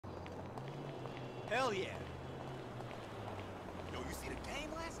Hell yeah. Yo, you see the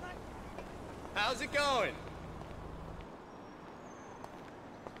game last night? How's it going?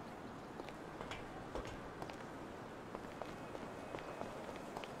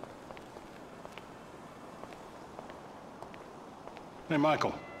 Hey,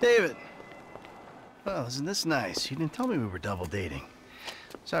 Michael. David. Well, isn't this nice? You didn't tell me we were double dating.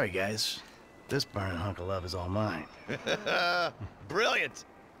 Sorry, guys. This burning hunk of love is all mine. Brilliant.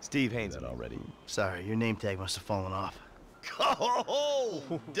 Steve Haynes that already. Sorry, your name tag must have fallen off. Oh,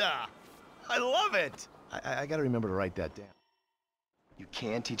 duh. I love it. I gotta remember to write that down. You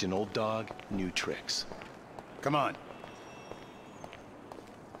can teach an old dog new tricks. Come on.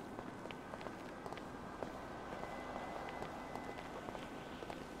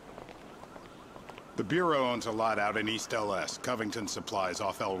 The Bureau owns a lot out in East LS, Covington Supplies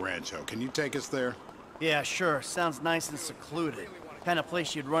off El Rancho. Can you take us there? Yeah, sure. Sounds nice and secluded. Kind of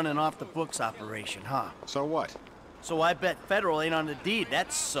place you'd run an off-the-books operation, huh? So what? So I bet federal ain't on the deed,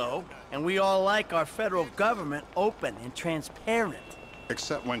 that's so. And we all like our federal government open and transparent.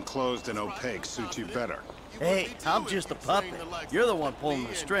 Except when closed and opaque suits you better. Hey, I'm just a puppet. You're the one pulling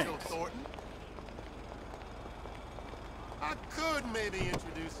the strings. I could maybe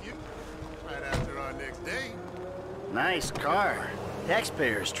introduce you right after our next date. Nice car.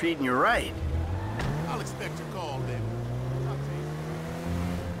 Taxpayers treating you right. I'll expect your call, baby. Talk to you.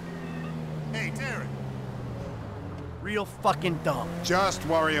 Hey, Terry. Real fucking dumb. Just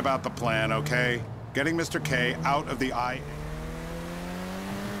worry about the plan, okay? Getting Mr. K out of the IA.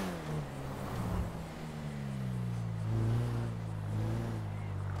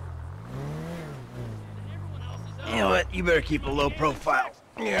 You know what? You better keep a low profile.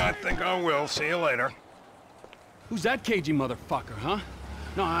 Yeah, I think I will. See you later. Who's that cagey motherfucker, huh?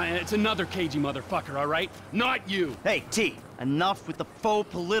 No, it's another cagey motherfucker, all right? Not you! Hey, T, enough with the faux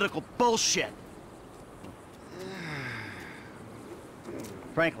political bullshit.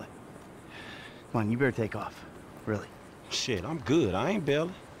 Franklin, come on, you better take off. Really. Shit, I'm good. I ain't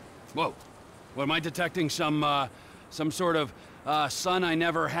bailing. Whoa. What, am I detecting some sort of, son I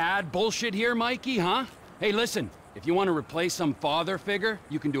never had bullshit here, Mikey, huh? Hey, listen, if you want to replace some father figure,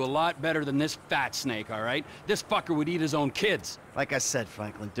 you can do a lot better than this fat snake, all right? This fucker would eat his own kids. Like I said,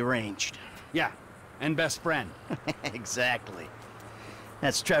 Franklin, deranged. Yeah, and best friend. Exactly.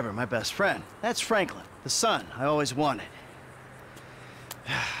 That's Trevor, my best friend. That's Franklin, the son I always wanted.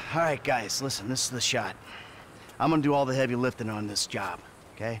 All right, guys, listen, this is the shot. I'm gonna do all the heavy lifting on this job,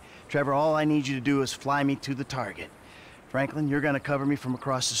 okay? Trevor, all I need you to do is fly me to the target. Franklin, you're gonna cover me from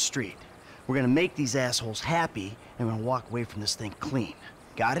across the street. We're gonna make these assholes happy, and we're gonna walk away from this thing clean.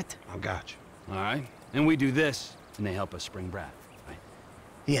 Got it? I got you. All right? And we do this, and they help us spring Brad, right?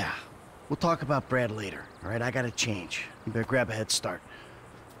 Yeah. We'll talk about Brad later, all right? I gotta change. You better grab a head start.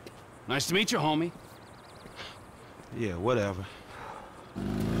 Nice to meet you, homie. Yeah, whatever.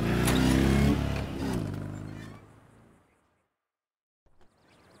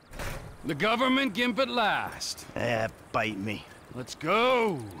 The government gimp at last. Bite me. Let's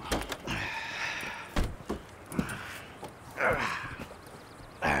go. All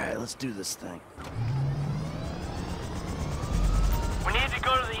right, let's do this thing. We need to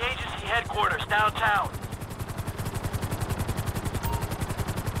go to the agency headquarters downtown.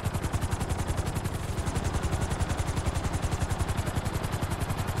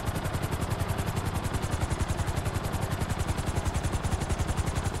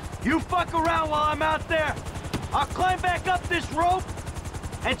 You fuck around while I'm out there. I'll climb back up this rope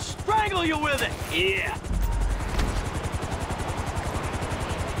and strangle you with it. Yeah.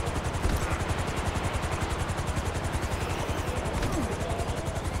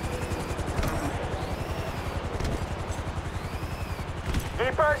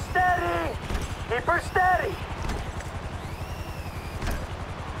 Keep her steady! Keep her steady!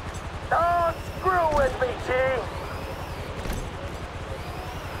 Don't screw with me, T!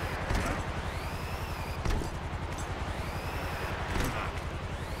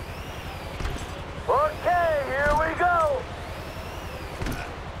 Okay, here we go!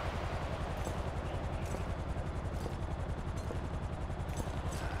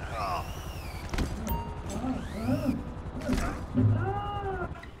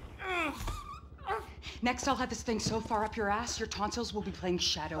 Next, I'll have this thing so far up your ass, your tonsils will be playing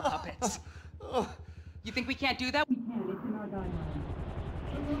shadow puppets. You think we can't do that? We can. It's in our guidelines.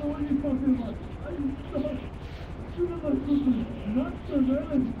 I don't know what you're talking about. I'm stuck. Shoot at my sister. Not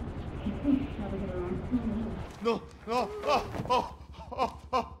surveillance. No, no,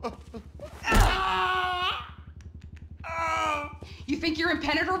 You think you're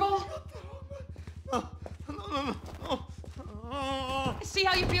impenetrable? no. See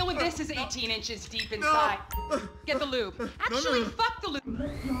how you feel when this is 18 inches deep inside. Get the lube. Actually, fuck the lube. Who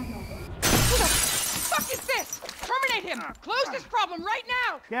the fuck is this? Terminate him! Close this problem right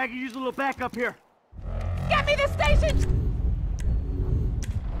now! Yeah, I can use a little backup here. Get me the station!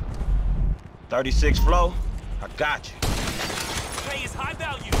 36 flow. I got you. Pay is high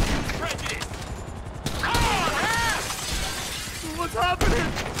value. Use prejudice. Come on, man! What's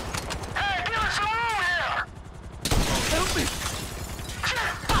happening? Hey, what's wrong here? Help me!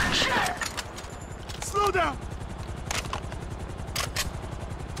 Shit! Slow down!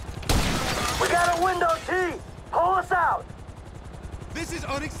 We got a window, T! Pull us out! This is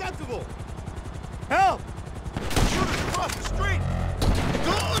unacceptable! Help! Shooters across the street!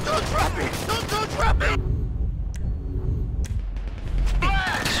 Don't trap me! Don't trap me!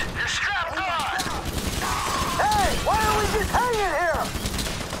 Lads, you're strapped on! Hey, why are we just hanging here?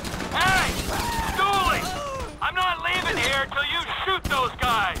 Hey, Dooley! I'm not leaving here till you shoot those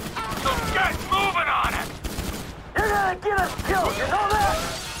guys! So get moving on it! You're gonna get us killed, you know that?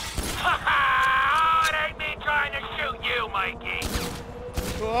 Ha-ha! It ain't me trying to shoot you, Mikey!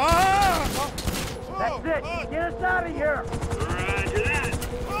 That's it! Get us out of here! Roger that!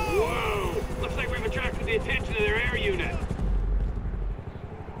 Whoa! Looks like we've attracted the attention of their air unit.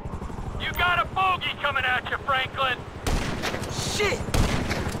 You got a bogey coming at you, Franklin! Shit!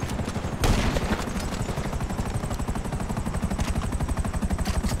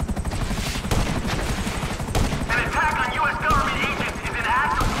 An attack on U.S. government agents is in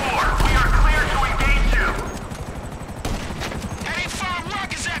active war. We are clear to engage you. That ain't five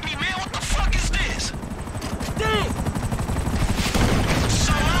rockets at me, man. What the fuck is this? Dang!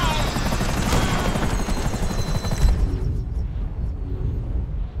 So long.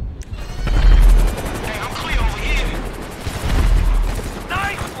 Hey, I'm clear over here.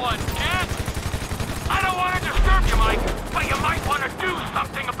 Nice one, kid. I don't want to disturb you, Mike, but you might want to do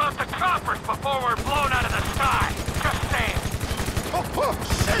something about the choppers before we're blown out of the sky. Just saying. Oh,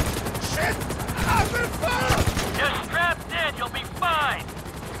 shit! Shit! I've been found! You're strapped in, you'll be fine.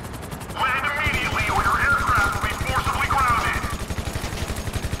 Land immediately or your aircraft will be forcibly grounded.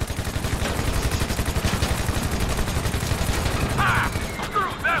 Ha!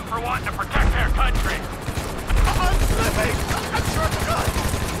 Screw them for wanting to protect their country. I'm slipping! I'm short cut!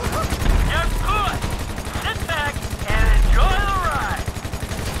 You're good. Sit back and enjoy the ride.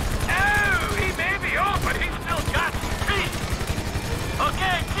 Oh, he may be old, but he's still got some feet.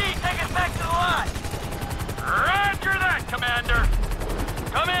 Okay, T, take us back to the lot. Roger that, Commander.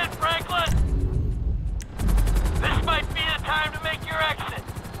 Come in, Franklin. This might be the time to make your exit.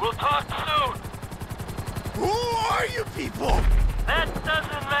 We'll talk soon. Who are you people? That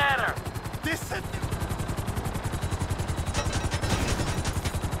doesn't matter. This is...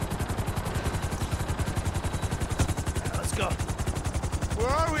 Let's go. Where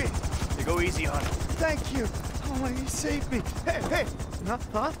are we? You go easy on him. Thank you. Oh, you saved me. Hey, hey. Huh?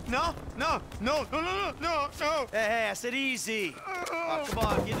 No. Hey, I said easy. Oh, come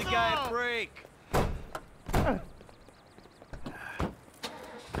on, give the guy a break. I'm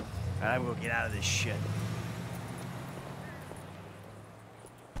gonna get out of this shit.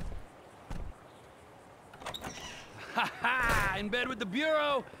 Ha-ha! In bed with the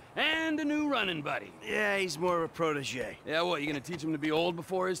Bureau and a new running buddy. Yeah, he's more of a protege. Yeah, what, you gonna teach him to be old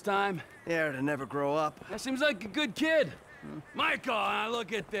before his time? Yeah, to never grow up. That seems like a good kid. Michael,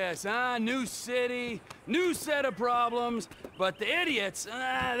 look at this, huh? New city, new set of problems, but the idiots,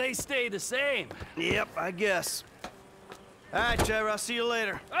 they stay the same. Yep, I guess. All right, Trevor, I'll see you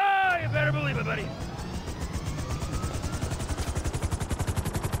later. Oh, you better believe it, buddy.